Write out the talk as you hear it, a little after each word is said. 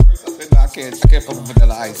can't fuck with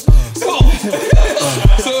Vanilla Ice. So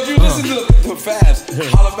if you listen to Fast,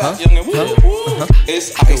 holla back, youngin', woo.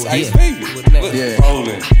 It's Ice Ice Baby. Yeah.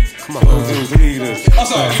 Rolling. Come on. I'm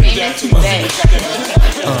sorry.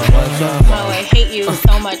 I hate you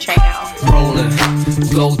so much right now. Rolling,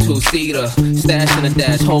 go to cedar, stash in a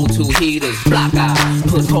dash, hold two heaters, block eye,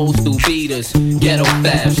 put holes through beaters, ghetto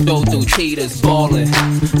fast, go through cheaters, ballin',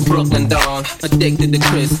 Brooklyn Dawn, addicted to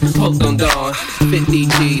Chris, hooked on Dawn, 50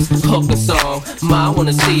 G's, hook a song, Ma, I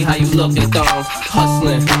wanna see how you look at thongs,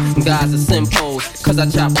 hustling, guys are simples, cause I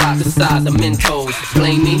chop out the size of Mentos,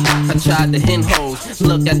 blame me, I tried to hen hoes,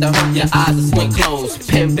 look at the hurt, your eyes are swing closed,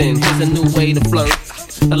 pimpin', here's a new way to flirt,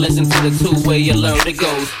 I listen to the two-way alert, it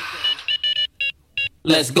goes.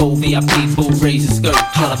 Let's go, VIP, boo, raise your skirt.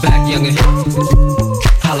 Holla back, youngin'.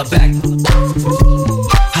 Holla back.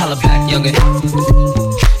 Holla back, youngin'.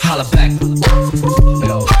 Holla back.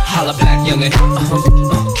 Holla back, youngin'.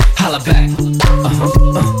 Holla back.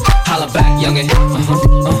 Holla back, youngin'.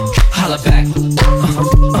 Holla back.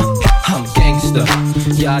 I'm gangsta.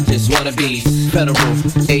 Y'all just wanna be federal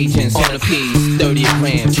agents on the P's. 30 a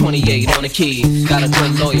gram, 28 on the keys. Got a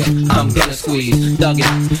good lawyer, I'm gonna squeeze. Dug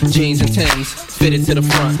it, jeans and Timbs, fitted to the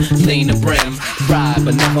front, lean the brim. Ride,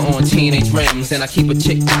 but never on teenage rims. And I keep a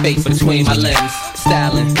chick face between my limbs.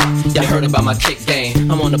 Styling, y'all heard about my chick game.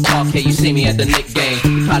 I'm on the parquet, you see me at the Knick game.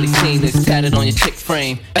 You probably seen this tatted on your chick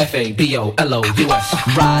frame.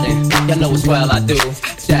 Fabolous, riding, y'all know as well I do.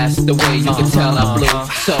 That's the way you can tell I blew.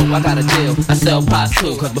 So I got a deal, I sell pies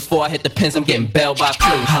too. Cause before I hit the pins, I'm getting bailed by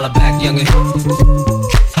crew. Holla back, youngin'.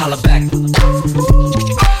 Holla back.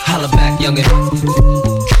 Holla back, youngin'.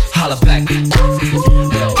 Holla back.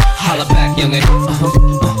 Holla back, youngin'.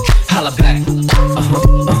 Holla back.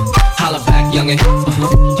 Holla back, youngin'.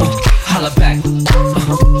 Holla back.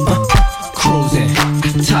 Cruising,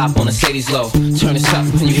 top on a Sadie's low. Turn this up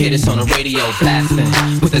when you hear this on the radio. Blasting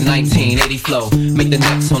with the 1980 flow. Make the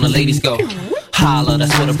necks on the ladies go. Holla,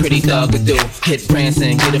 that's what a pretty dog would do. Hit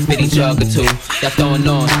Branson, get a 50 jug or two. Y'all throwing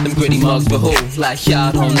on them gritty mugs for who? Like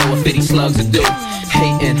y'all don't know what 50 slugs would do.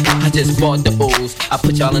 Hating, I just bought the ooze. I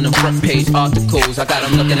put y'all in the front page articles. I got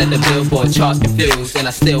them looking at the billboard charts confused. And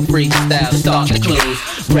I still freestyle, start the clues.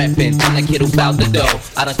 Rapping, I'm that kid who bout the dough.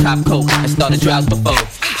 I done cop coke and started droughts before.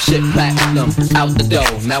 Shit platinum, out the door.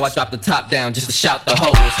 Now I drop the top down just to shout the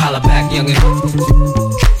hoes. Holla back, youngin'.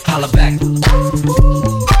 Holla back.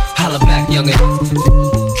 Holla back, youngin'.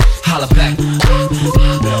 Holla back.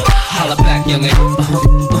 Holla back, youngin'.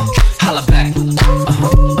 Holla back.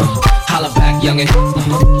 Holla back,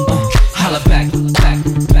 youngin'.